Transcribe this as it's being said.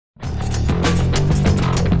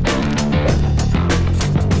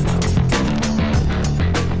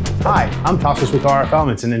I'm Tassos with RF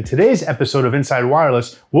Elements, and in today's episode of Inside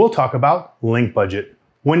Wireless, we'll talk about link budget.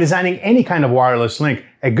 When designing any kind of wireless link,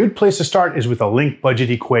 a good place to start is with a link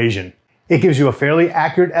budget equation. It gives you a fairly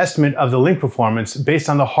accurate estimate of the link performance based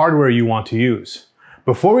on the hardware you want to use.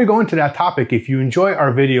 Before we go into that topic, if you enjoy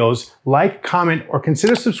our videos, like, comment, or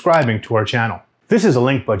consider subscribing to our channel. This is a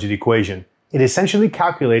link budget equation. It essentially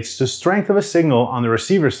calculates the strength of a signal on the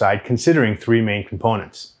receiver side considering three main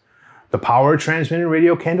components: the power a transmitting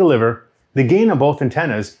radio can deliver, the gain of both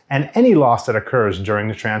antennas, and any loss that occurs during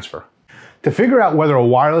the transfer. To figure out whether a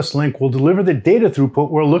wireless link will deliver the data throughput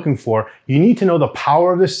we're looking for, you need to know the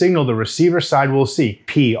power of the signal the receiver side will see,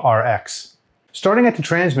 PRX. Starting at the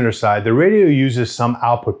transmitter side, the radio uses some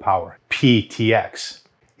output power, PTX.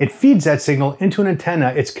 It feeds that signal into an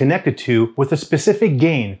antenna it's connected to with a specific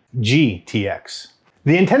gain, GTX.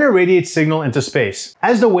 The antenna radiates signal into space.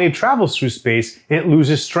 As the wave travels through space, it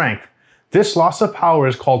loses strength. This loss of power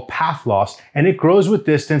is called path loss, and it grows with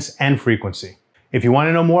distance and frequency. If you want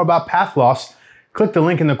to know more about path loss, click the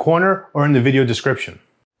link in the corner or in the video description.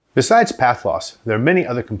 Besides path loss, there are many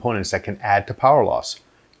other components that can add to power loss: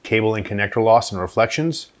 cable and connector loss and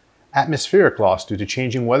reflections, atmospheric loss due to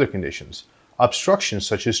changing weather conditions, obstructions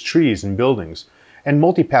such as trees and buildings, and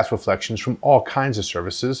multipath reflections from all kinds of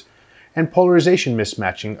surfaces, and polarization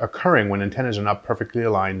mismatching occurring when antennas are not perfectly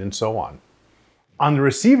aligned, and so on. On the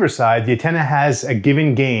receiver side, the antenna has a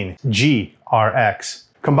given gain, GRX.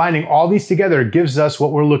 Combining all these together gives us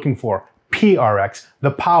what we're looking for, PRX,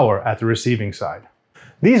 the power at the receiving side.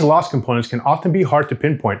 These loss components can often be hard to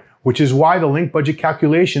pinpoint, which is why the link budget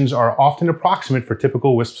calculations are often approximate for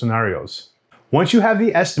typical WISP scenarios. Once you have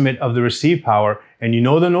the estimate of the receive power and you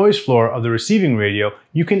know the noise floor of the receiving radio,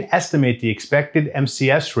 you can estimate the expected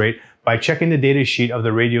MCS rate by checking the data sheet of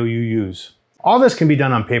the radio you use. All this can be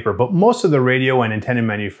done on paper, but most of the radio and antenna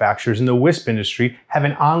manufacturers in the WISP industry have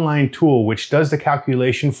an online tool which does the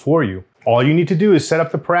calculation for you. All you need to do is set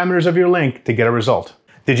up the parameters of your link to get a result.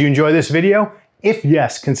 Did you enjoy this video? If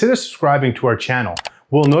yes, consider subscribing to our channel.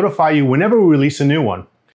 We'll notify you whenever we release a new one.